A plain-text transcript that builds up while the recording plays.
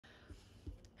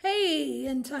Hey,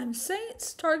 end time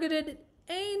saints, targeted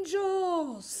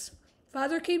angels.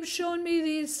 Father keeps showing me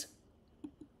these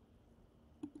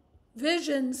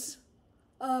visions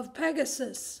of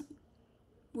Pegasus.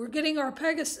 We're getting our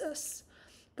Pegasus.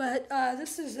 But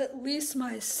this is at least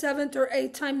my 7th or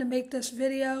 8th time to make this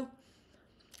video.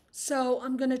 So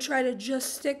I'm going to try to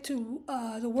just stick to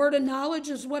the word of knowledge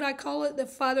is what I call it that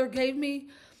Father gave me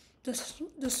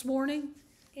this morning.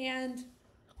 And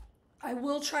I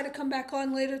will try to come back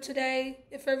on later today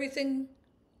if everything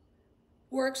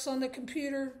works on the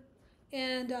computer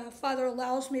and Father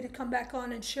allows me to come back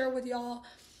on and share with y'all.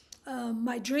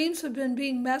 My dreams have been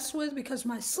being messed with because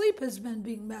my sleep has been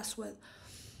being messed with.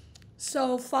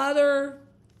 So Father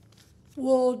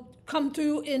will come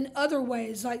through in other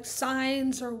ways like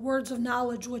signs or words of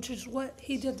knowledge, which is what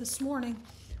he did this morning.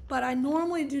 But I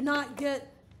normally do not get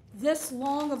this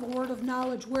long of a word of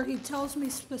knowledge where he tells me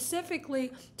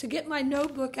specifically to get my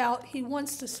notebook out. He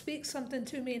wants to speak something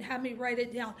to me and have me write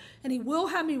it down. And he will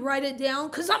have me write it down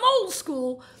because I'm old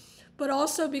school, but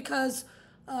also because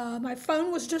my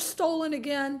phone was just stolen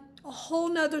again. A whole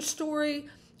nother story.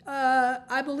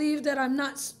 I believe that I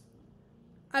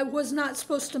was not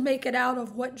supposed to make it out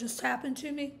of what just happened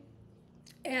to me.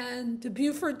 And the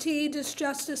Buford T.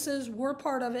 Justices were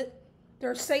part of it.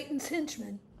 They're Satan's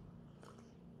henchmen.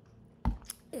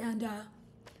 And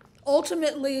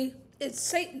ultimately, it's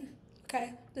Satan,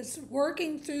 okay, that's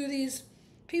working through these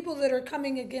people that are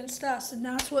coming against us. And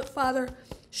that's what Father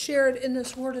shared in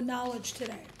this word of knowledge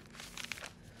today.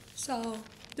 So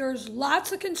there's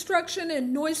lots of construction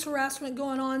and noise harassment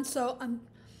going on. So I'm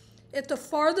at the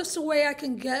farthest away I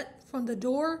can get from the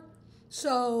door.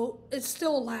 So it's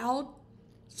still loud.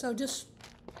 So just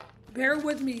bear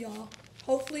with me, y'all.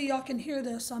 Hopefully y'all can hear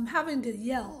this. I'm having to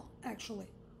yell, actually.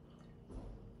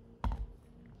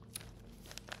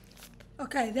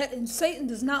 Okay, and Satan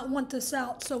does not want this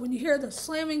out. So when you hear the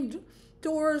slamming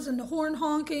doors and the horn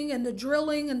honking and the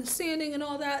drilling and the sanding and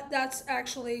all that, that's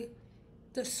actually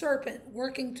the serpent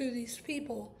working through these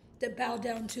people that bow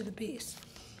down to the beast.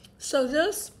 So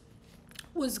this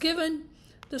was given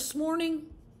this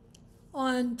morning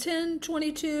on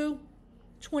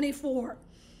 10/22/24.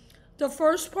 The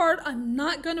first part I'm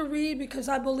not going to read because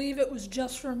I believe it was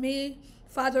just for me.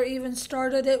 Father even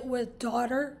started it with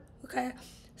daughter, okay?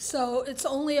 So it's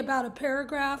only about a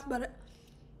paragraph, but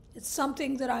it's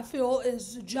something that I feel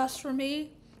is just for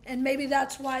me. And maybe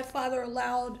that's why Father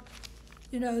allowed,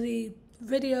 the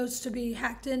videos to be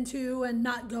hacked into and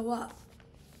not go up.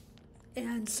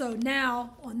 And so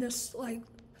now on this, I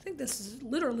think this is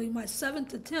literally my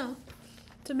 7th attempt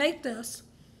to make this,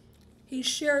 he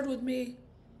shared with me,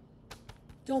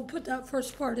 don't put that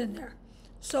first part in there.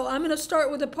 So I'm going to start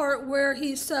with the part where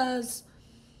he says,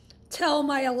 tell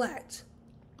my elect.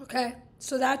 Okay,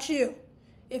 so that's you.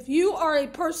 If you are a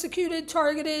persecuted,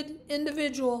 targeted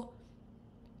individual,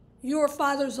 you are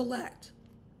Father's elect.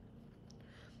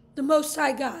 The Most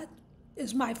High God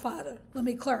is my Father. Let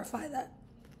me clarify that.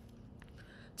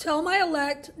 Tell my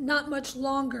elect not much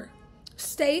longer.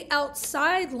 Stay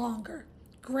outside longer.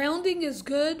 Grounding is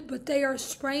good, but they are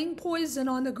spraying poison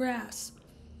on the grass.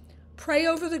 Pray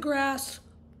over the grass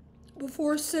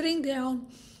before sitting down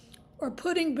or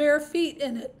putting bare feet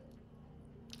in it.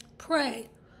 Pray.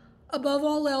 Above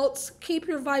all else, keep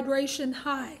your vibration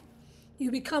high. You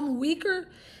become weaker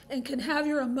and can have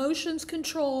your emotions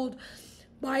controlled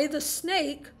by the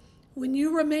snake when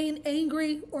you remain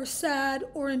angry or sad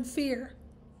or in fear.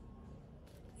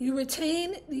 You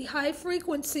retain the high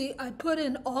frequency I put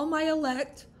in all my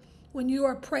elect when you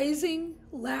are praising,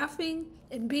 laughing,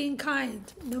 and being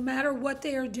kind, no matter what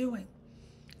they are doing.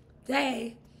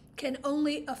 They can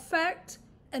only affect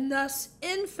and thus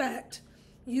infect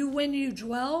you when you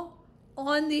dwell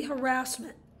on the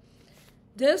harassment.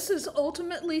 This is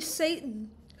ultimately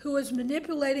Satan who is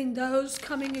manipulating those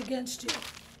coming against you.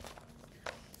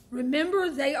 Remember,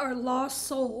 they are lost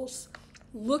souls.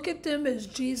 Look at them as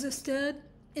Jesus did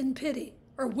in pity,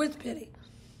 or with pity.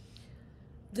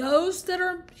 Those that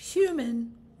are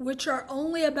human, which are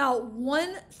only about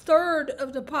 1/3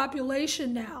 of the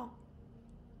population now.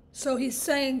 So he's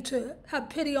saying to have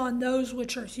pity on those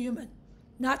which are human.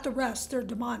 Not the rest, they're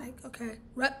demonic, okay?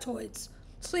 Reptoids,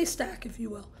 slee stack, if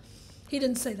you will. He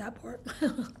didn't say that part.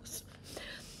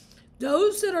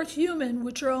 Those that are human,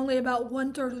 which are only about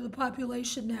 1/3 of the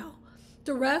population now.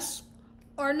 The rest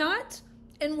are not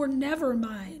and were never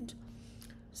mine.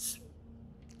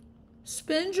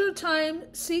 Spend your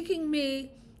time seeking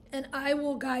me, and I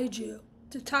will guide you.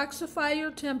 Detoxify your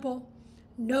temple.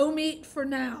 No meat for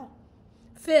now.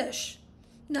 Fish.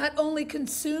 Not only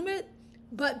consume it,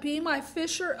 but be my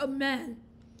fisher of men.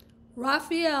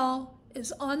 Raphael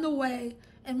is on the way,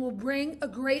 and will bring a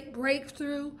great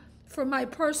breakthrough for my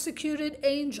persecuted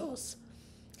angels.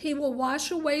 He will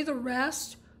wash away the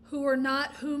rest who are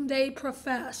not whom they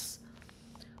profess.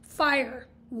 Fire,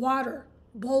 water,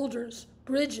 boulders,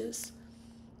 bridges,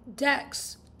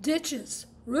 decks, ditches,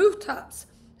 rooftops,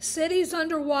 cities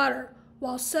underwater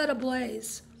while set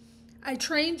ablaze. I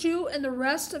trained you and the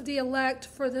rest of the elect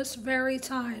for this very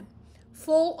time.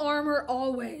 Full armor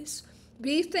always.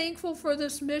 Be thankful for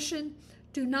this mission.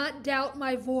 Do not doubt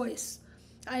my voice.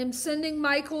 I am sending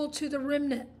Michael to the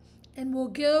remnant and will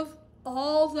give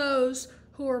all those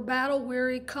who are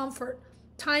battle-weary comfort.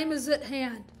 Time is at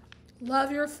hand.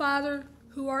 Love your Father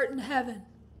who art in heaven.